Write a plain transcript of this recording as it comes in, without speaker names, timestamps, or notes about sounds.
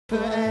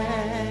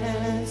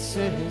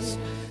answers.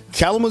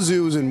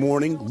 Kalamazoo is in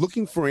mourning,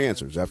 looking for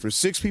answers after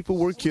 6 people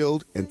were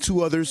killed and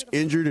 2 others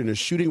injured in a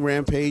shooting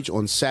rampage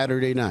on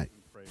Saturday night.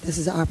 This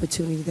is an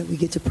opportunity that we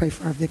get to pray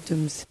for our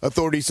victims.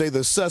 Authorities say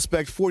the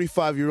suspect,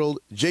 45-year-old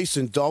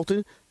Jason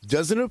Dalton,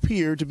 doesn't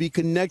appear to be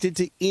connected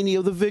to any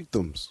of the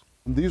victims.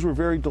 These were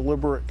very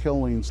deliberate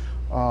killings.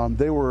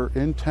 They were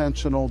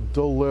intentional,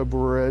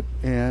 deliberate,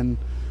 and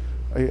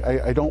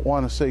I don't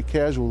want to say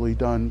casually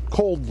done.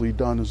 Coldly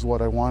done is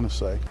what I want to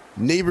say.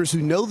 Neighbors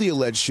who know the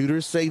alleged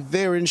shooter say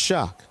they're in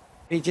shock.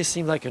 He just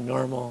seemed like a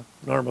normal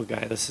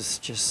guy. This is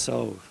just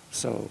so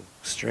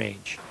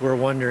strange. We're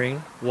wondering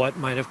what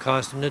might have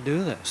caused him to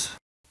do this.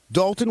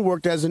 Dalton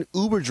worked as an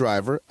Uber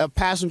driver. A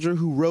passenger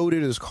who rode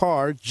in his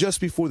car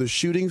just before the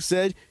shooting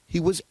said he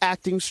was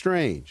acting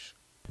strange.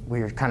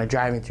 We were kind of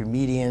driving through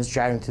medians,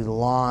 driving through the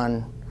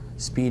lawn,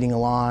 speeding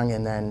along,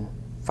 and then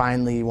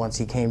finally, once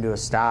he came to a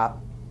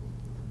stop,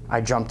 I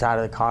jumped out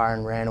of the car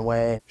and ran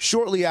away.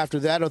 Shortly after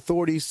that,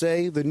 authorities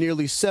say the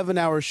nearly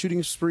 7-hour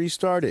shooting spree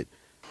started.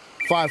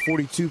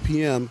 5:42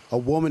 p.m., a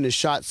woman is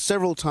shot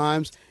several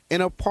times in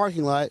a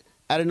parking lot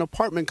at an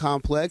apartment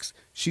complex.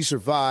 She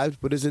survived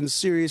but is in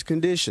serious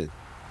condition.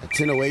 At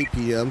 10:08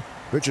 p.m.,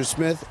 Richard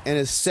Smith and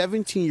his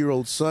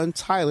 17-year-old son,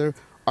 Tyler,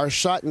 are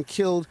shot and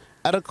killed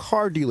at a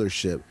car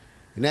dealership.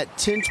 And at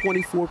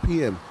 10:24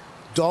 p.m.,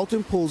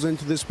 Dalton pulls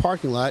into this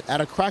parking lot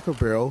at a Cracker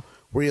Barrel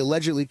where he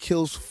allegedly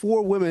kills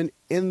 4 women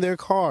in their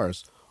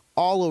cars,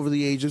 all over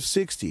the age of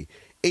 60.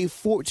 A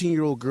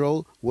 14-year-old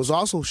girl was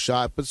also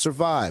shot but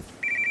survived.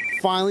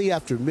 Finally,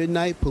 after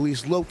midnight,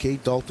 police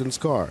locate Dalton's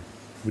car.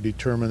 We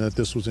determined that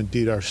this was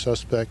indeed our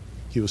suspect.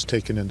 He was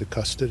taken into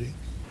custody.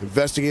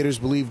 Investigators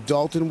believe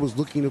Dalton was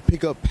looking to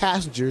pick up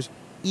passengers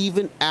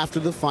even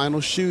after the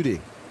final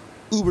shooting.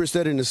 Uber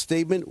said in a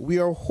statement, "We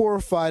are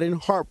horrified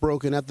and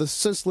heartbroken at the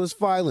senseless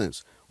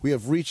violence. We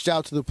have reached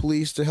out to the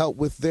police to help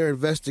with their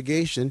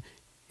investigation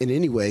in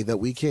any way that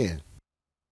we can."